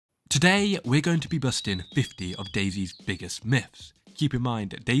Today, we're going to be busting 50 of DayZ's biggest myths. Keep in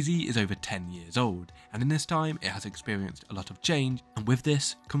mind, DayZ is over 10 years old, and in this time, it has experienced a lot of change, and with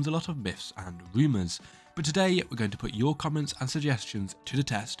this comes a lot of myths and rumours. But today, we're going to put your comments and suggestions to the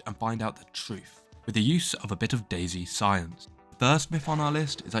test and find out the truth, with the use of a bit of DayZ science. The first myth on our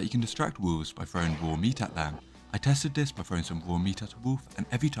list is that you can distract wolves by throwing raw meat at them. I tested this by throwing some raw meat at a wolf, and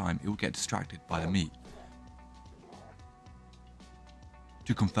every time it will get distracted by the meat.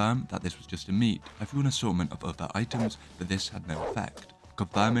 To confirm that this was just a meat, I threw an assortment of other items, but this had no effect,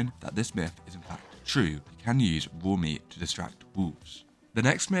 confirming that this myth is in fact true. You can use raw meat to distract wolves. The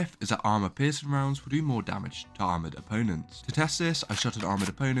next myth is that armor piercing rounds will do more damage to armored opponents. To test this, I shot an armored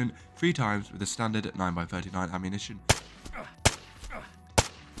opponent 3 times with a standard 9x39 ammunition,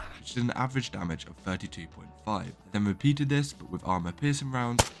 which did an average damage of 32.5. I then repeated this, but with armor piercing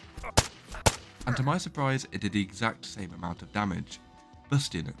rounds, and to my surprise, it did the exact same amount of damage.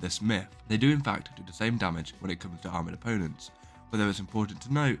 Busting this myth. They do in fact do the same damage when it comes to armoured opponents, although it's important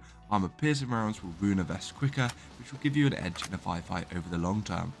to note, armour piercing rounds will ruin a vest quicker, which will give you an edge in a firefight over the long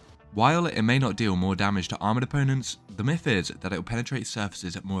term. While it may not deal more damage to armoured opponents, the myth is that it will penetrate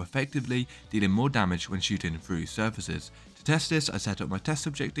surfaces more effectively, dealing more damage when shooting through surfaces. To test this, I set up my test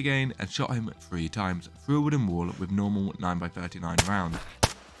subject again and shot him 3 times through a wooden wall with normal 9x39 rounds.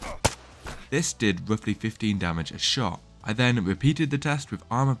 This did roughly 15 damage a shot. I then repeated the test with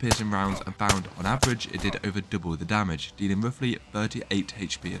armor piercing rounds and found on average it did over double the damage, dealing roughly 38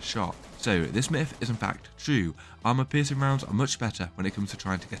 HP a shot. So this myth is in fact true, armor piercing rounds are much better when it comes to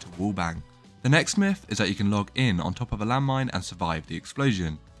trying to get a wall bang. The next myth is that you can log in on top of a landmine and survive the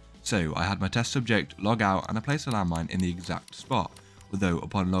explosion. So I had my test subject log out and I placed a landmine in the exact spot, although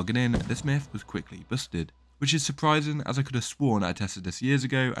upon logging in this myth was quickly busted. Which is surprising as I could have sworn I tested this years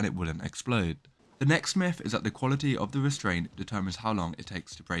ago and it wouldn't explode. The next myth is that the quality of the restraint determines how long it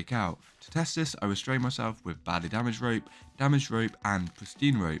takes to break out. To test this, I restrained myself with badly damaged rope, and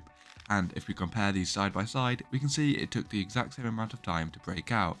pristine rope, and if we compare these side by side, we can see it took the exact same amount of time to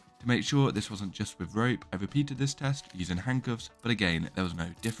break out. To make sure this wasn't just with rope, I repeated this test using handcuffs, but again, there was no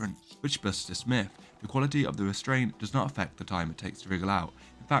difference, which busts this myth. The quality of the restraint does not affect the time it takes to wriggle out.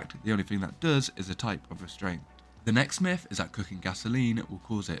 In fact, the only thing that does is the type of restraint. The next myth is that cooking gasoline will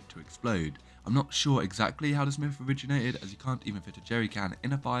cause it to explode. I'm not sure exactly how this myth originated, as you can't even fit a jerry can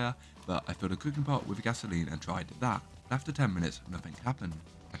in a fire, but I filled a cooking pot with gasoline and tried that. After 10 minutes, nothing happened.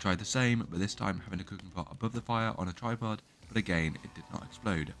 I tried the same, but this time having a cooking pot above the fire on a tripod, but again it did not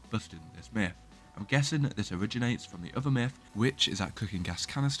explode, busting this myth. I'm guessing this originates from the other myth, which is that cooking gas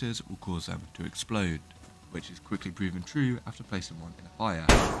canisters will cause them to explode, which is quickly proven true after placing one in a fire.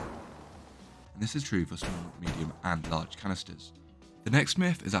 And this is true for small, medium and large canisters. The next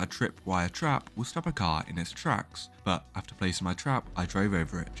myth is that a tripwire trap will stop a car in its tracks, but after placing my trap, I drove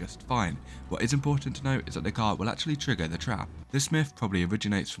over it just fine. What is important to note is that the car will actually trigger the trap. This myth probably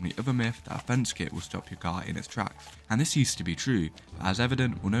originates from the other myth that a fence kit will stop your car in its tracks, and this used to be true, but as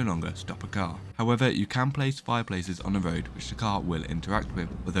evident will no longer stop a car. However, you can place fireplaces on the road which the car will interact with,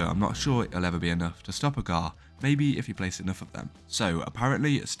 although I'm not sure it'll ever be enough to stop a car, maybe if you place enough of them. So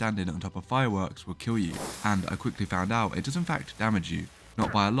apparently standing on top of fireworks will kill you, and I quickly found out it does in fact damage you.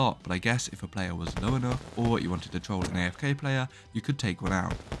 Not by a lot, but I guess if a player was low enough, or you wanted to troll an AFK player, you could take one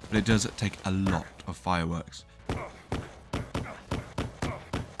out. But it does take a lot of fireworks.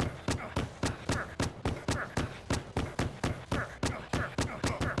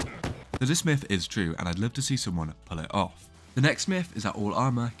 So this myth is true, and I'd love to see someone pull it off. The next myth is that all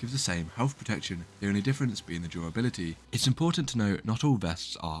armour gives the same health protection, the only difference being the durability. It's important to note not all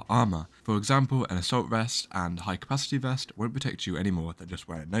vests are armour. For example, an assault vest and high capacity vest won't protect you any more than just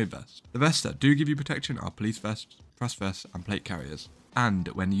wearing no vest. The vests that do give you protection are police vests, press vests and plate carriers. And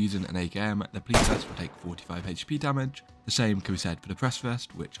when using an AKM, the police vest will take 45 HP damage. The same can be said for the press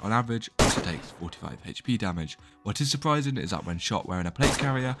vest, which on average also takes 45 HP damage. What is surprising is that when shot wearing a plate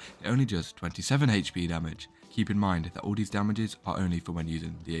carrier, it only does 27 HP damage. Keep in mind that all these damages are only for when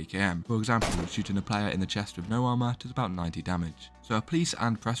using the AKM. For example, shooting a player in the chest with no armour does about 90 damage. So a police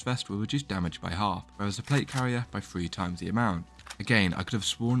and press vest will reduce damage by half, whereas a plate carrier by 3 times the amount. Again, I could have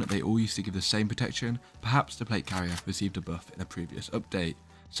sworn that they all used to give the same protection, perhaps the plate carrier received a buff in a previous update.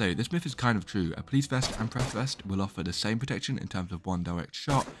 So this myth is kind of true, a police vest and press vest will offer the same protection in terms of one direct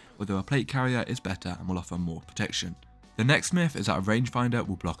shot, although a plate carrier is better and will offer more protection. The next myth is that a rangefinder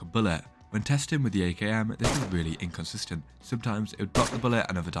will block a bullet. When testing with the AKM, this is really inconsistent. Sometimes it would block the bullet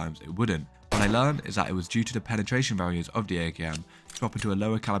and other times it wouldn't. What What I learned is that it was due to the penetration values of the AKM. Swap into a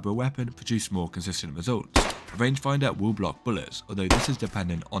lower caliber weapon produce more consistent results. A rangefinder will block bullets, although this is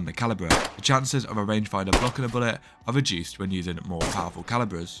dependent on the caliber. The chances of a rangefinder blocking a bullet are reduced when using more powerful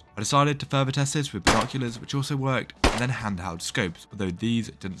calibers. I decided to further test this with binoculars, which also worked, and then handheld scopes, although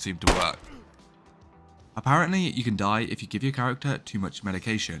these didn't seem to work. Apparently, you can die if you give your character too much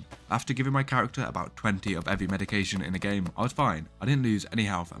medication. After giving my character about 20 of every medication in the game, I was fine. I didn't lose any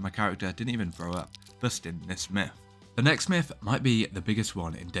health and my character didn't even throw up, busting this myth. The next myth might be the biggest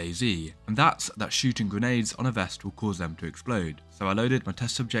one in DayZ, and that's that shooting grenades on a vest will cause them to explode. So I loaded my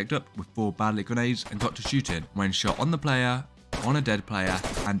test subject up with 4 badly grenades and got to shooting. When shot on the player, on a dead player,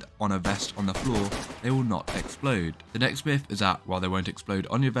 and on a vest on the floor, they will not explode. The next myth is that while they won't explode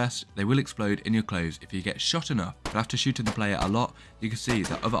on your vest, they will explode in your clothes if you get shot enough. But after shooting the player a lot, you can see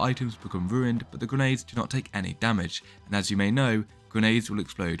that other items become ruined, but the grenades do not take any damage. And as you may know, grenades will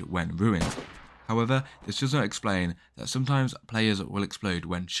explode when ruined. However, this does not explain that sometimes players will explode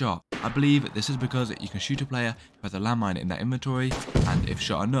when shot. I believe this is because you can shoot a player who has a landmine in their inventory, and if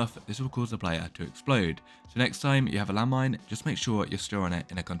shot enough, this will cause the player to explode. So next time you have a landmine, just make sure you're storing it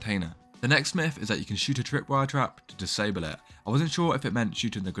in a container. The next myth is that you can shoot a tripwire trap to disable it. I wasn't sure if it meant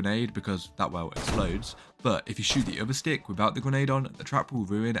shooting the grenade because that well explodes, but if you shoot the other stick without the grenade on, the trap will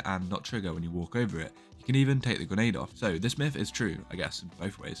ruin and not trigger when you walk over it. You can even take the grenade off, so this myth is true, I guess, in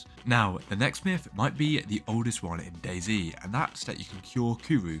both ways. Now, the next myth might be the oldest one in DayZ, and that's that you can cure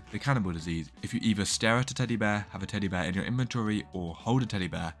Kuru, the cannibal disease, if you either stare at a teddy bear, have a teddy bear in your inventory, or hold a teddy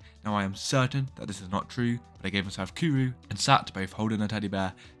bear. Now, I am certain that this is not true, but I gave myself Kuru and sat both holding a teddy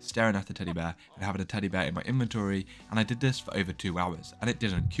bear, staring at the teddy bear, and having a teddy bear in my inventory, and I did this for over 2 hours, and it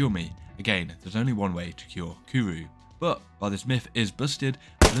didn't cure me. Again, there's only one way to cure Kuru. But while this myth is busted,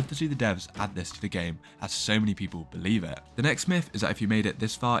 I'd love to see the devs add this to the game, as so many people believe it. The next myth is that if you made it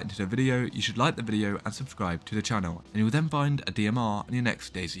this far into the video, you should like the video and subscribe to the channel, and you will then find a DMR on your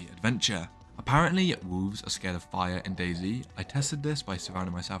next DayZ adventure. Apparently, wolves are scared of fire in DayZ. I tested this by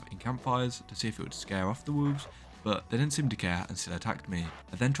surrounding myself in campfires to see if it would scare off the wolves, but they didn't seem to care and still attacked me.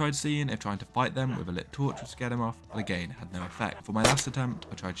 I then tried seeing if trying to fight them with a lit torch would scare them off, but again had no effect. For my last attempt,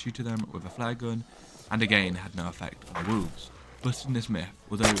 I tried shooting them with a flare gun, and again had no effect on the wolves, busting this myth,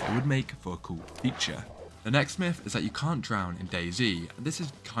 although it would make for a cool feature. The next myth is that you can't drown in DayZ, and this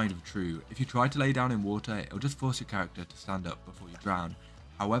is kind of true. If you try to lay down in water, it'll just force your character to stand up before you drown.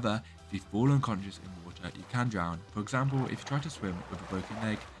 However, if you fall unconscious in water, you can drown. For example, if you try to swim with a broken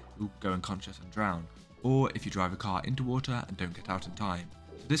leg, you'll go unconscious and drown. Or if you drive a car into water and don't get out in time.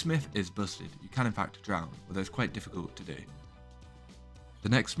 So this myth is busted. You can in fact drown, although it's quite difficult to do. The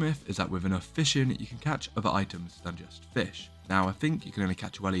next myth is that with enough fishing, you can catch other items than just fish. Now, I think you can only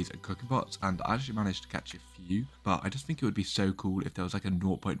catch wellies and cooking pots, and I actually managed to catch a few, but I just think it would be so cool if there was like a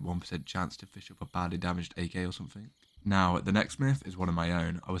 0.1% chance to fish up a badly damaged AK or something. Now, the next myth is one of my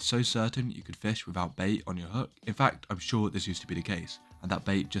own. I was so certain you could fish without bait on your hook. In fact, I'm sure this used to be the case, and that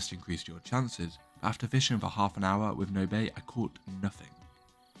bait just increased your chances. But after fishing for half an hour with no bait, I caught nothing.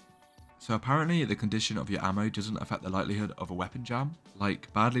 So apparently the condition of your ammo doesn't affect the likelihood of a weapon jam.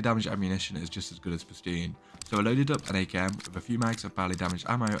 Like, badly damaged ammunition is just as good as pristine. So I loaded up an AKM with a few mags of badly damaged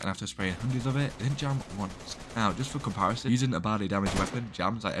ammo, and after spraying hundreds of it didn't jam once. Now, just for comparison, using a badly damaged weapon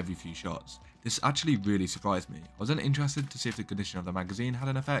jams like every few shots. This actually really surprised me. I was then interested to see if the condition of the magazine had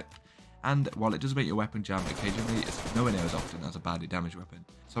an effect, and while it does make your weapon jam occasionally, it's nowhere near as often as a badly damaged weapon.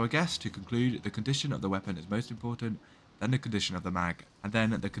 So I guess, to conclude, the condition of the weapon is most important, then the condition of the mag, and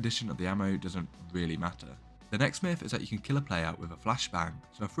then the condition of the ammo doesn't really matter. The next myth is that you can kill a player with a flashbang.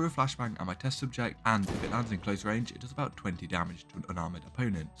 So I threw a flashbang at my test subject, and if it lands in close range, it does about 20 damage to an unarmoured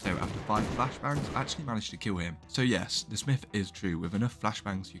opponent. So after 5 flashbangs, I actually managed to kill him. So yes, this myth is true. With enough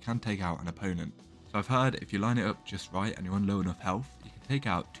flashbangs, you can take out an opponent. So I've heard if you line it up just right and you're on low enough health, you can take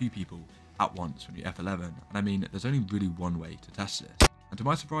out 2 people at once when you F11. And I mean, there's only really one way to test this. And to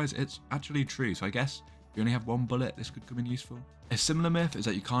my surprise, it's actually true. So I guess if you only have 1 bullet, this could come in useful. A similar myth is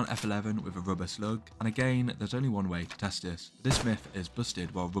that you can't F11 with a rubber slug, and again, there's only one way to test this. This myth is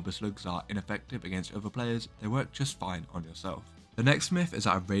busted. While rubber slugs are ineffective against other players, they work just fine on yourself. The next myth is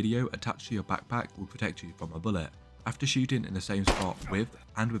that a radio attached to your backpack will protect you from a bullet. After shooting in the same spot with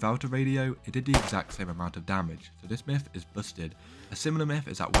and without a radio, it did the exact same amount of damage, so this myth is busted. A similar myth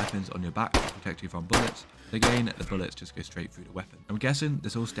is that weapons on your back will protect you from bullets, but again, the bullets just go straight through the weapon. I'm guessing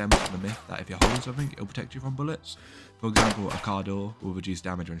this all stems from the myth that if you're holding something, it'll protect you from bullets. For example, a car door will reduce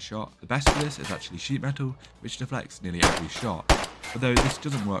damage when shot. The best for this is actually sheet metal, which deflects nearly every shot. Although this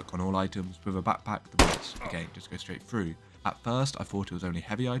doesn't work on all items, with a backpack, the bullets, again, just go straight through. At first I thought it was only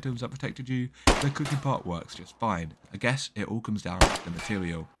heavy items that protected you, but the cooking part works just fine. I guess it all comes down to the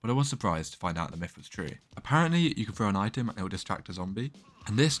material, but I was surprised to find out the myth was true. Apparently you can throw an item and it will distract a zombie,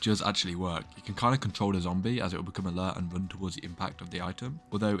 and this does actually work. You can kind of control the zombie as it will become alert and run towards the impact of the item,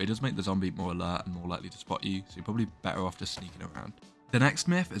 although it does make the zombie more alert and more likely to spot you, so you're probably better off just sneaking around. The next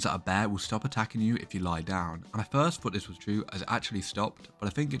myth is that a bear will stop attacking you if you lie down, and I first thought this was true as it actually stopped, but I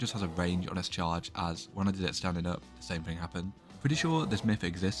think it just has a range on its charge, as when I did it standing up, the same thing happened. Pretty sure this myth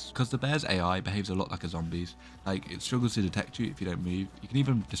exists because the bear's AI behaves a lot like a zombie's, like it struggles to detect you if you don't move. You can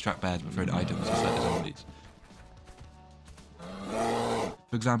even distract bears by throwing items instead of zombies.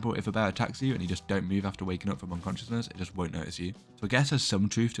 For example, if a bear attacks you and you just don't move after waking up from unconsciousness, it just won't notice you. So I guess there's some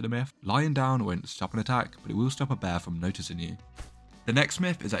truth to the myth. Lying down won't stop an attack, but it will stop a bear from noticing you. The next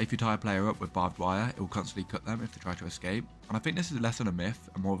myth is that if you tie a player up with barbed wire, it will constantly cut them if they try to escape. And I think this is less than a myth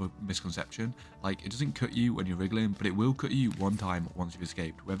and more of a misconception. Like, it doesn't cut you when you're wriggling, but it will cut you one time once you've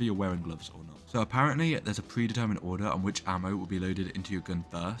escaped, whether you're wearing gloves or not. So apparently there's a predetermined order on which ammo will be loaded into your gun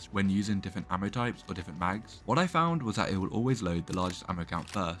first when using different ammo types or different mags. What I found was that it will always load the largest ammo count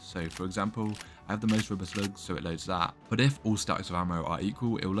first. So for example, I have the most rubber slugs, so it loads that. But if all stacks of ammo are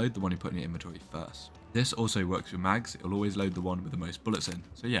equal, it will load the one you put in your inventory first. This also works with mags, it will always load the one with the most bullets in.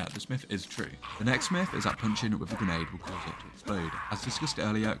 So yeah, this myth is true. The next myth is that punching with a grenade will cause it to explode. As discussed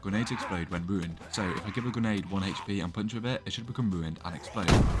earlier, grenades explode when ruined. So if I give a grenade 1 HP and punch with it, it should become ruined and explode.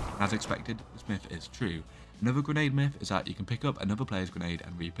 And as expected, this myth is true. Another grenade myth is that you can pick up another player's grenade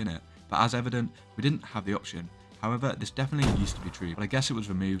and repin it. But as evident, we didn't have the option. However, this definitely used to be true, but I guess it was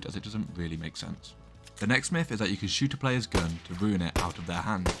removed as it doesn't really make sense. The next myth is that you can shoot a player's gun to ruin it out of their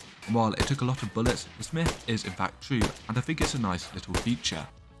hand. And while it took a lot of bullets, this myth is in fact true, and I think it's a nice little feature.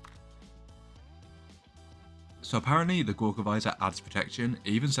 So apparently the Gorka visor adds protection,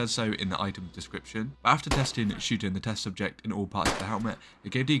 it even says so in the item description, but after testing shooting the test subject in all parts of the helmet,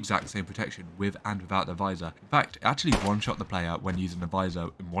 it gave the exact same protection with and without the visor. In fact, it actually one-shot the player when using the visor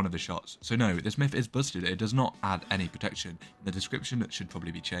in one of the shots. So no, this myth is busted, it does not add any protection. The description should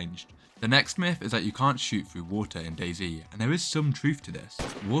probably be changed. The next myth is that you can't shoot through water in DayZ, and there is some truth to this.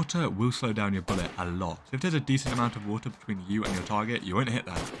 Water will slow down your bullet a lot, so if there's a decent amount of water between you and your target, you won't hit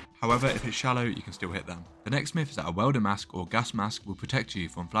them. However, if it's shallow, you can still hit them. The next myth is that a welder mask or gas mask will protect you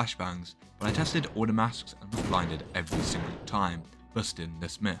from flashbangs, but I tested all the masks and was blinded every single time, busting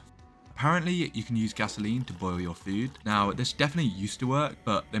this myth. Apparently, you can use gasoline to boil your food. Now, this definitely used to work,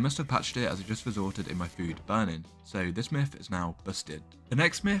 but they must have patched it as it just resulted in my food burning. So this myth is now busted. The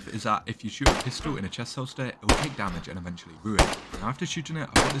next myth is that if you shoot a pistol in a chest holster, it will take damage and eventually ruin. Now, after shooting it,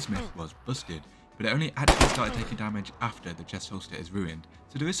 I thought this myth was busted, but it only actually started taking damage after the chest holster is ruined,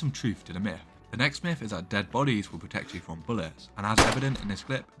 so there is some truth to the myth. The next myth is that dead bodies will protect you from bullets, and as evident in this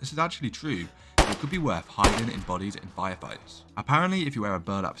clip, this is actually true, but it could be worth hiding in bodies in firefights. Apparently, if you wear a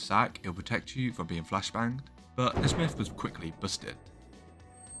burlap sack, it will protect you from being flashbanged, but this myth was quickly busted.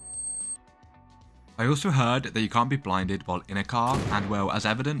 I also heard that you can't be blinded while in a car, and well, as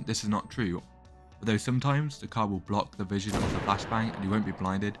evident, this is not true, although sometimes the car will block the vision of the flashbang and you won't be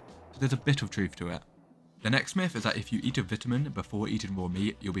blinded, so there's a bit of truth to it. The next myth is that if you eat a vitamin before eating raw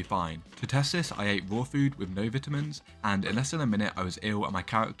meat, you'll be fine. To test this, I ate raw food with no vitamins, and in less than a minute I was ill and my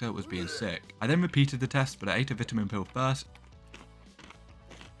character was being sick. I then repeated the test, but I ate a vitamin pill first,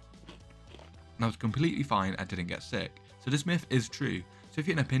 and I was completely fine and didn't get sick. So this myth is true, so if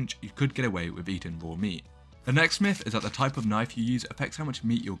you're in a pinch, you could get away with eating raw meat. The next myth is that the type of knife you use affects how much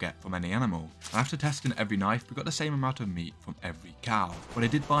meat you'll get from any animal. And after testing every knife, we got the same amount of meat from every cow. What I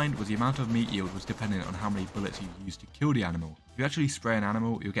did find was the amount of meat yield was dependent on how many bullets you used to kill the animal. If you actually spray an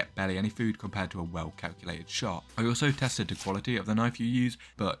animal, you'll get barely any food compared to a well-calculated shot. I also tested the quality of the knife you use,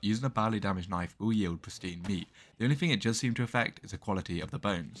 but using a badly damaged knife will yield pristine meat. The only thing it does seem to affect is the quality of the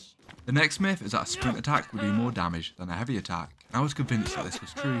bones. The next myth is that a sprint attack will do more damage than a heavy attack. I was convinced that this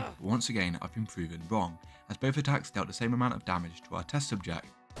was true, but once again I've been proven wrong, as both attacks dealt the same amount of damage to our test subject.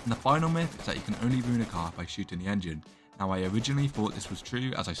 And the final myth is that you can only ruin a car by shooting the engine. Now I originally thought this was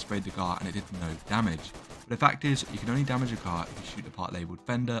true as I sprayed the car and it did no damage, but the fact is you can only damage a car if you shoot a part labelled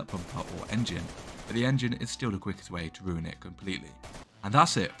fender, bumper or engine, but the engine is still the quickest way to ruin it completely. And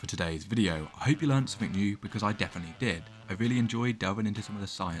that's it for today's video. I hope you learned something new because I definitely did. I really enjoyed delving into some of the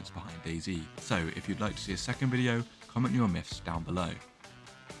science behind DayZ, so if you'd like to see a second video, comment your myths down below.